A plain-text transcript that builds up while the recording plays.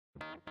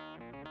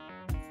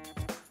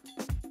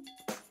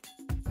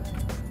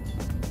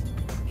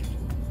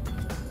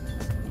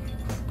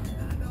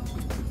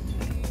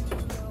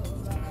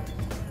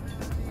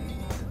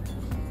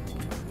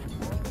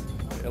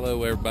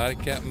Hello everybody,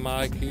 Captain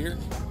Mike here.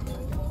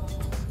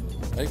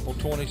 April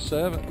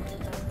 27th.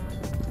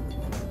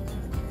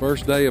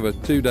 First day of a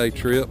 2-day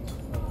trip.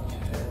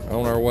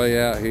 On our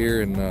way out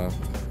here and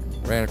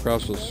ran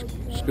across a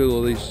school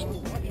of these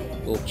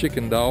little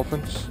chicken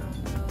dolphins.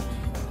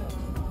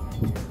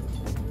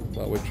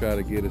 Thought we'd try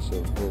to get us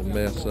a little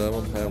mess of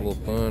them, have a little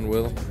fun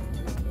with them.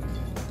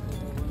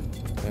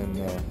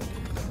 And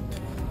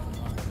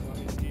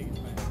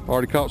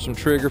already caught some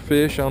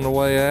triggerfish on the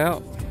way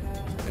out.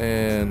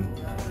 And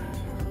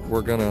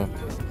we're gonna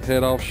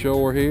head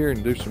offshore here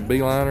and do some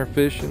beeliner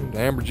fishing,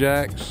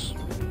 amberjacks,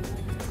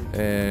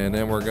 and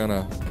then we're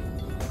gonna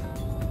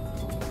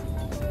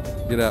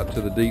get out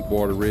to the deep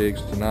water rigs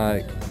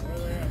tonight,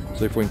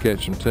 see if we can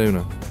catch some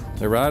tuna.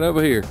 They're right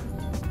over here.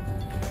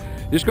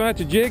 Just gonna have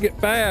to jig it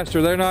fast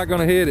or they're not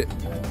gonna hit it.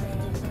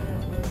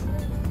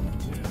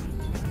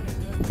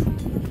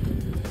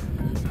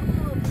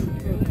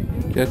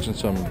 Catching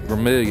some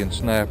vermilion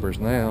snappers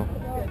now.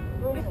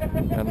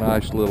 A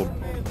nice little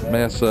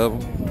mess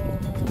of them.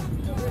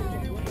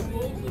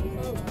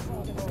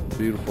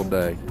 Beautiful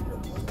day.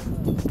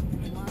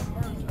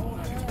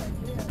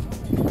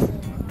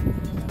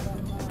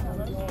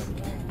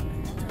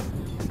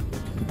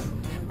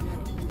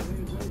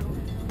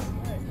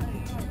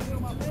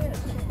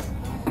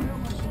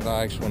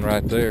 Nice one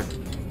right there.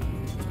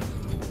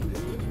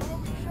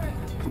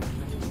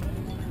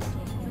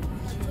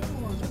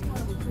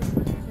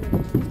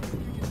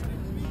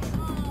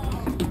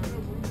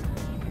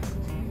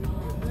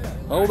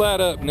 Hold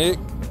that up, Nick.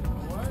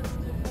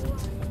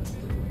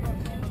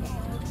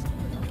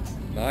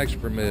 Nice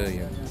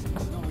vermilion.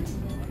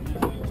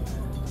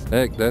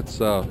 Heck, that's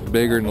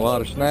bigger than a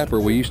lot of snapper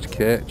we used to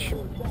catch.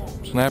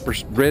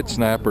 Red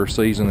snapper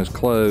season is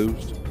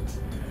closed,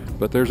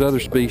 but there's other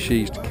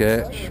species to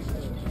catch.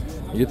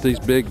 You get these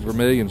big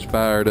vermilions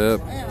fired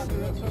up,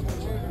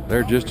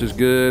 they're just as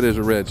good as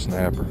a red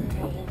snapper.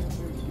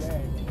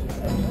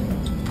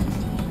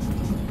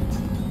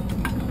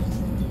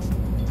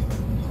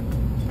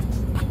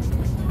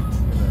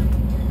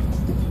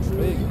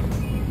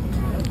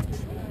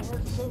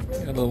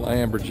 Got a little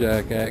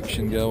amberjack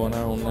action going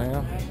on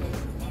now.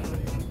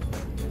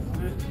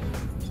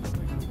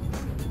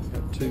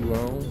 Got 2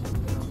 on.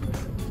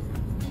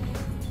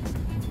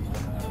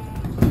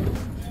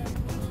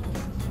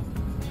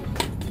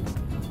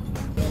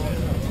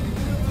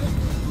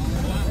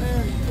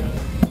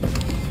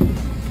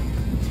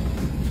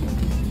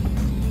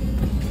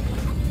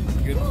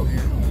 Good.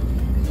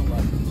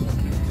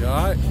 You all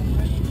right?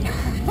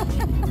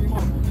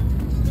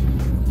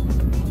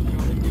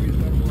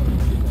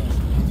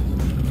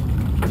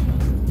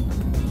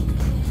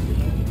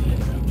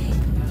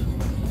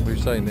 What do you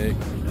say, Nick?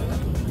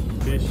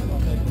 Fish.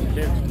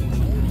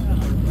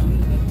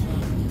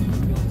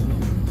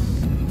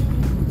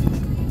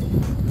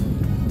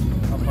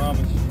 I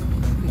promise.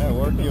 That'll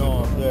work you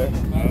on there.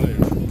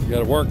 You got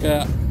to work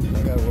out.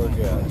 I gotta work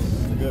out.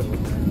 It's a good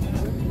one.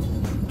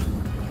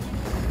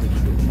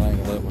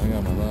 Tangled up. Hang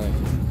on my thing.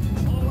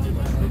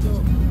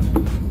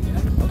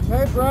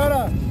 Hey,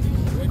 brother.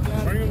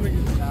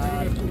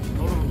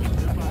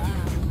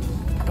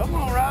 Come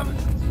on, Robin.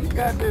 You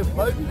got this,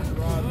 baby.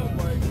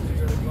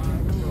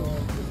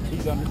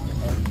 He's under.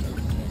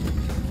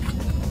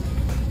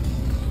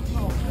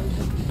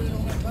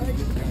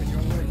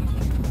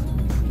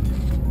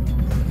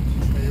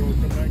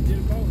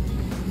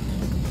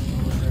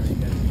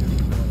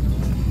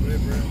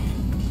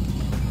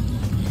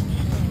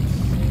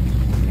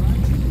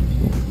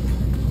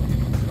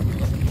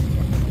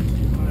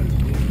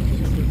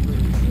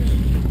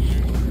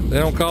 They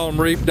don't call them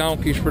reef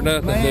donkeys for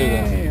nothing, do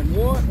they? Man,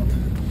 what?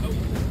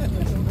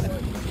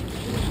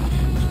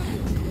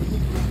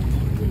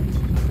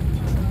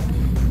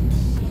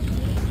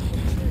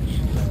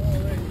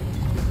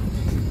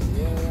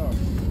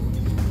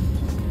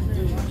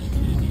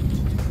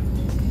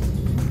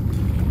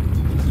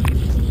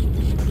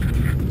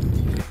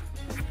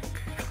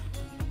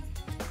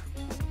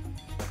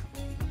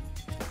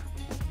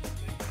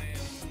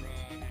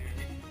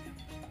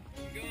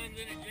 Guns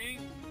in it,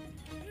 Gene?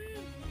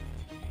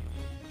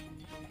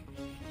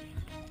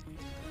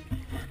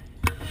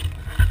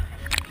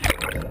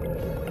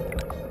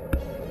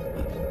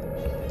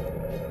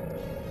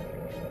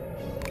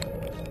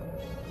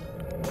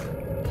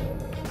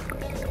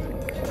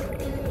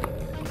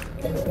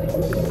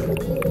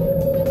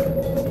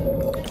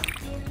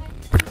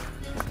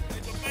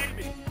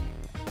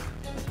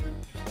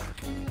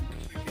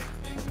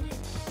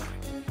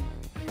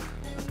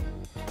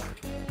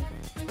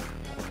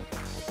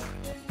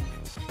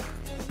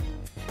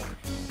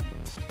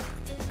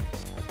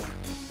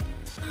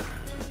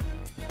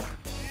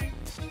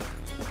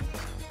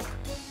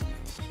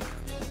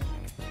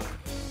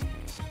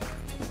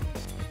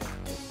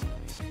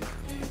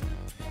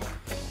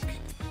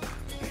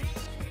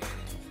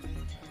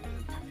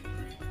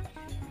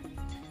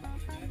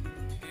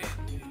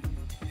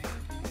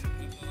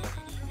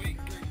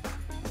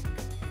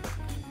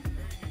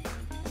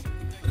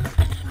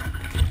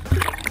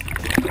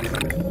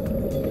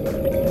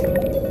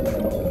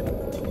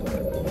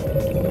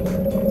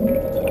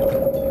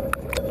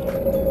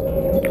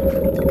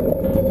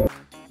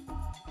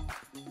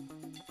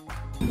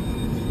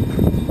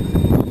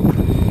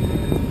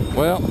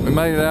 We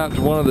made it out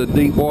to one of the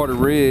deep water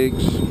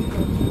rigs,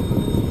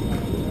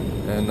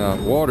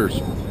 and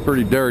water's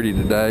pretty dirty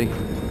today.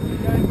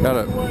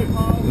 Got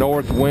a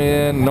north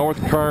wind,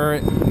 north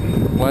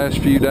current last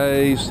few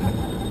days.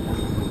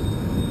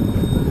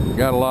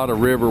 Got a lot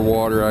of river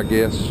water, I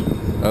guess,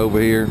 over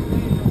here.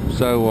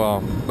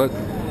 So, but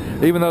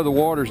even though the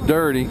water's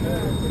dirty,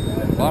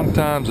 a lot of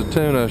times the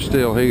tuna is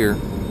still here.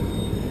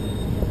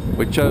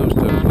 We chose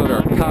to put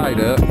our kite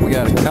up. We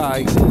got a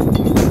kite.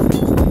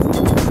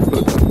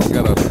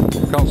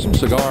 Caught some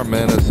cigar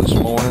minnows this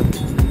morning.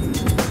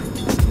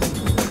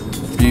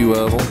 A few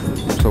of them.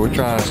 So we're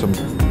trying some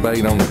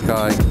bait on the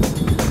kite.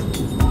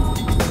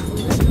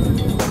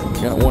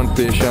 Got one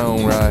fish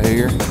on right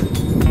here.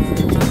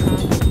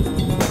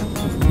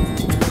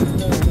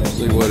 Let's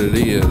see what it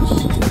is.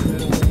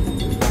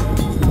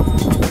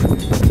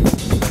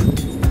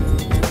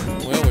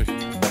 Well, we're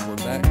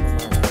back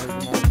from our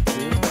overnight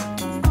trip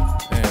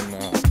and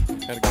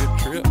had a good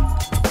trip.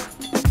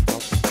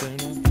 Caught some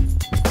tuna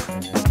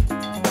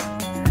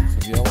and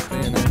some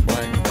yellowfin and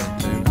blackfin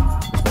tuna.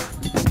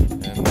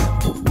 And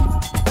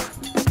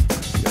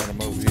got them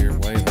over here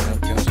waiting up.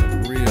 Got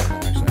some real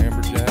nice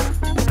amberjack,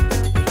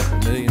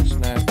 vermilion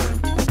snapper,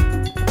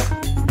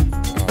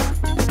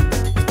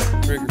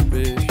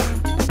 triggerfish,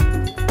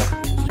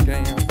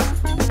 scam.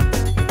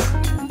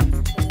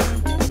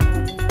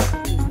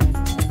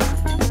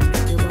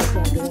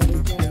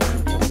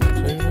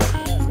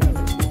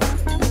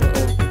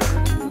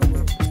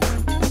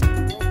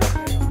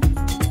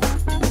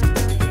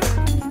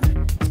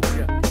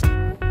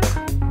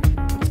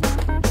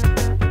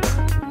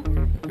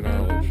 Look at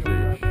all those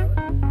fish.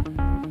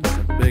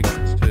 Some big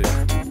ones too.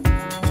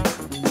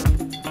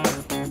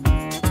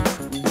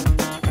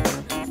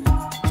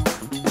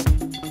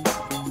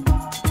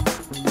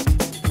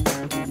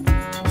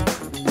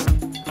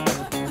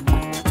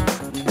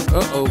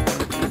 Uh-oh.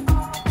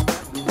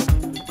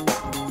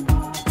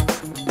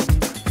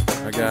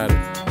 I got it.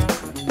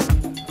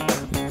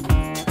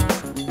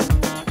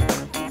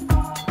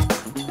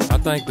 I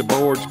think the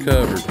board's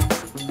covered.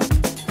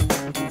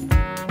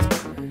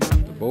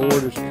 The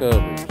board is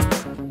covered.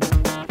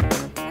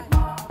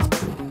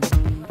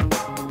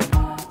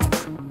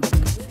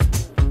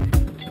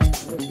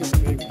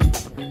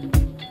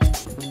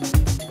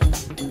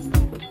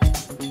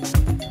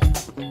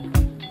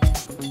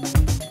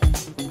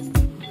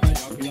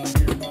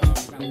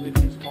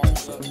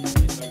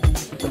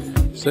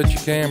 Set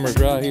your cameras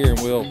right here and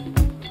we'll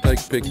take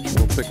pictures.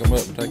 We'll pick them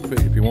up and take a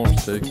picture if you want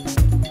us to.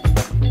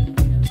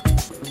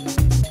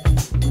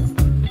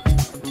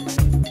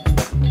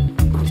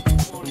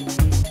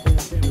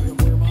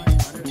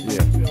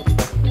 Yeah.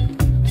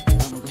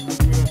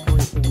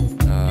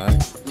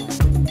 Alright.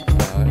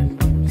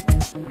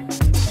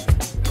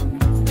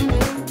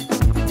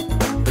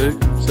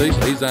 See,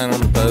 he's down on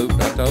the boat.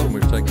 I told him we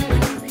were taking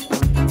pictures.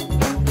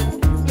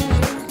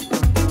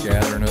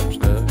 Gathering up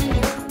stuff.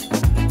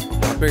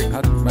 I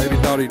maybe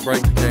thought he'd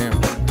break the camera.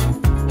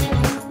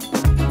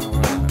 All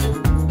right.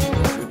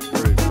 Good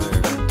fruit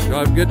there. Y'all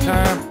have a good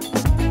time?